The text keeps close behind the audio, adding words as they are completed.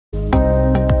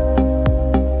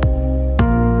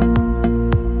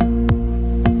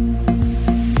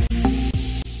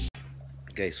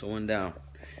Okay, so one down.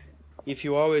 If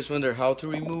you always wonder how to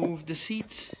remove the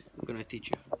seats, I'm gonna teach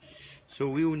you. So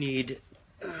we will need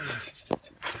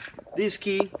this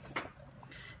key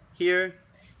here.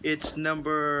 It's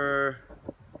a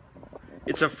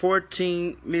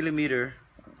 14 millimeter,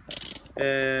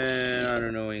 and I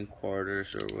don't know, in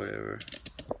quarters or whatever.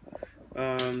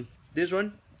 This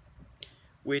one,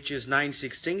 which is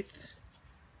 9/16.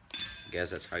 I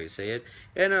guess that's how you say it.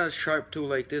 And a sharp tool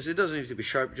like this. It doesn't need to be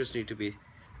sharp, just need to be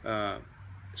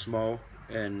small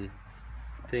and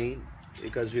thin,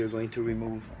 because we are going to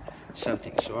remove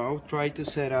something. So I'll try to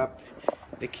set up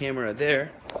the camera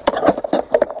there.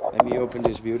 Let me open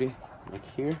this beauty, like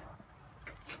here.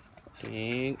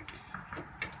 Ding,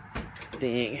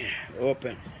 ding,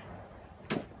 open.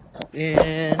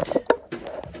 And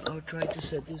I'll try to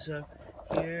set this up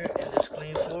here in this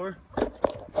clean floor.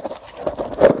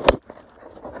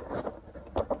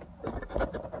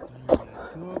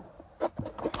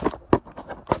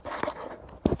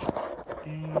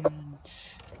 And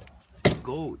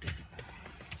gold.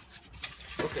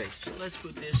 Okay, so let's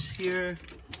put this here,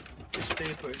 this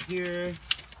paper here,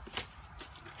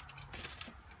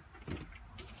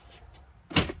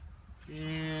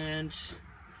 and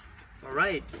all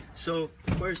right. So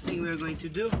first thing we're going to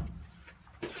do,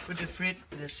 put the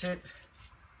set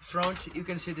front. You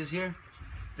can see this here.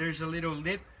 There's a little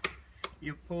lip.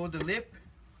 You pull the lip,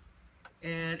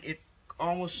 and it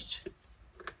almost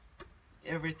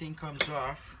everything comes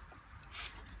off.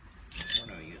 I'm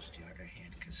gonna use the other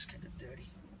hand because it's kind of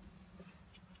dirty.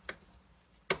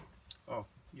 Oh,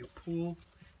 you pull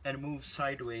and move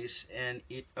sideways and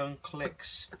it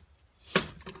unclicks,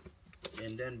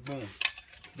 and then boom.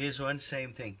 This one,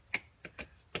 same thing.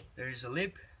 There is a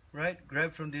lip, right?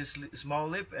 Grab from this small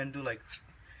lip and do like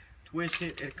twist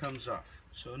it, it comes off.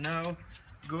 So now,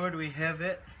 good, we have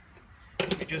it.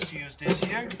 You just use this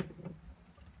here,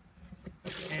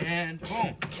 and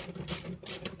boom.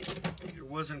 It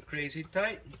wasn't crazy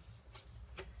tight.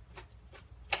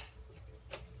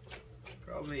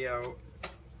 Probably out.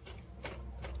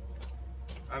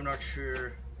 I'm not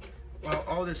sure. Well,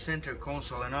 all the center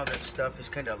console and all that stuff is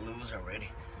kind of loose already,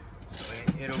 so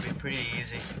it'll be pretty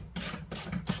easy.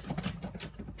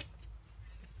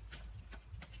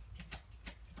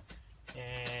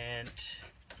 And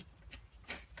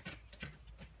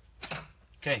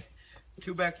okay,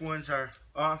 two back ones are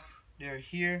off. They're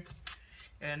here.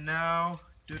 And now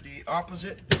do the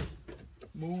opposite.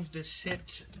 Move the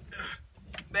seat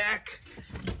back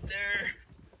there,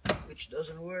 which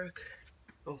doesn't work.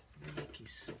 Oh,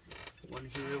 keys. One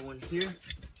here, one here.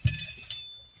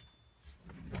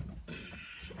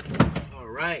 All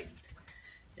right.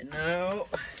 And now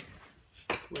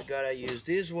we gotta use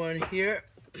this one here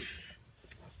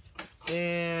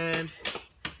and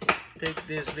take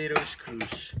these little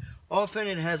screws. Often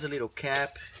it has a little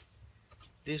cap.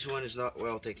 This one is not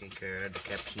well taken care of. The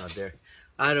cap's not there.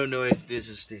 I don't know if this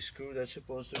is the screw that's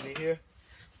supposed to be here.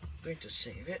 I'm going to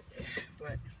save it,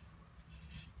 but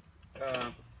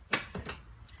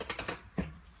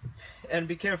and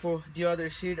be careful. The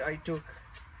other seat I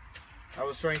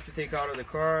was trying to take out of the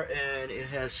car, and it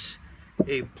has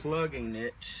a plug in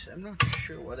it. I'm not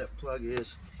sure what that plug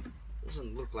is.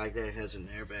 Doesn't look like that it has an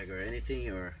airbag or anything,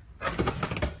 or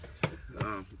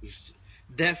it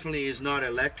definitely is not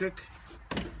electric.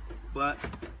 But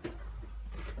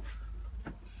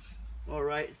all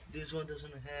right, this one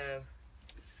doesn't have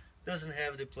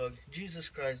the plug. Jesus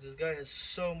Christ, this guy has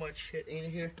so much shit in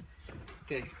here.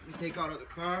 Okay, we take out of the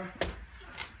car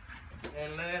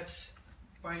and let's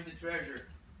find the treasure.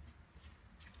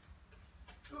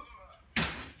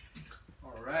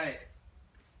 All right.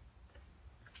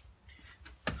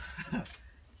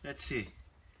 Let's see.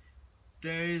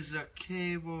 There is a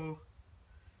cable.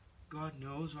 God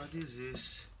knows what is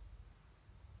this.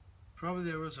 Probably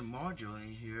there was a module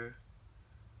in here,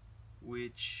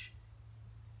 which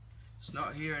is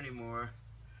not here anymore.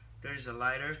 There's a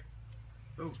lighter.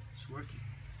 Oh, it's working.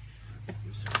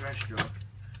 Here's the trash truck.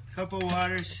 Cup of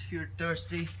waters if you're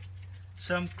thirsty.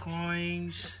 Some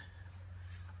coins.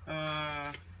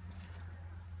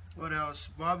 What else?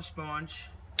 Bob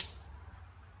sponge.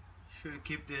 Should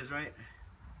keep this, right?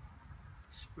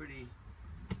 It's pretty.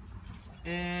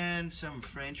 And some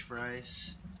French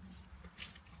fries.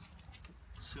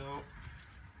 So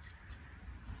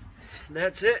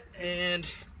that's it, and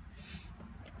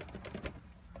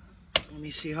let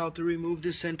me see how to remove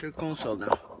the center console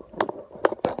now.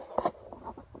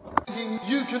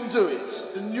 You can do it,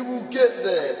 and you will get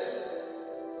there.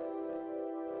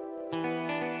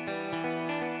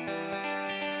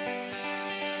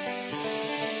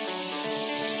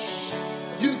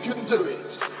 You can do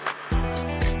it.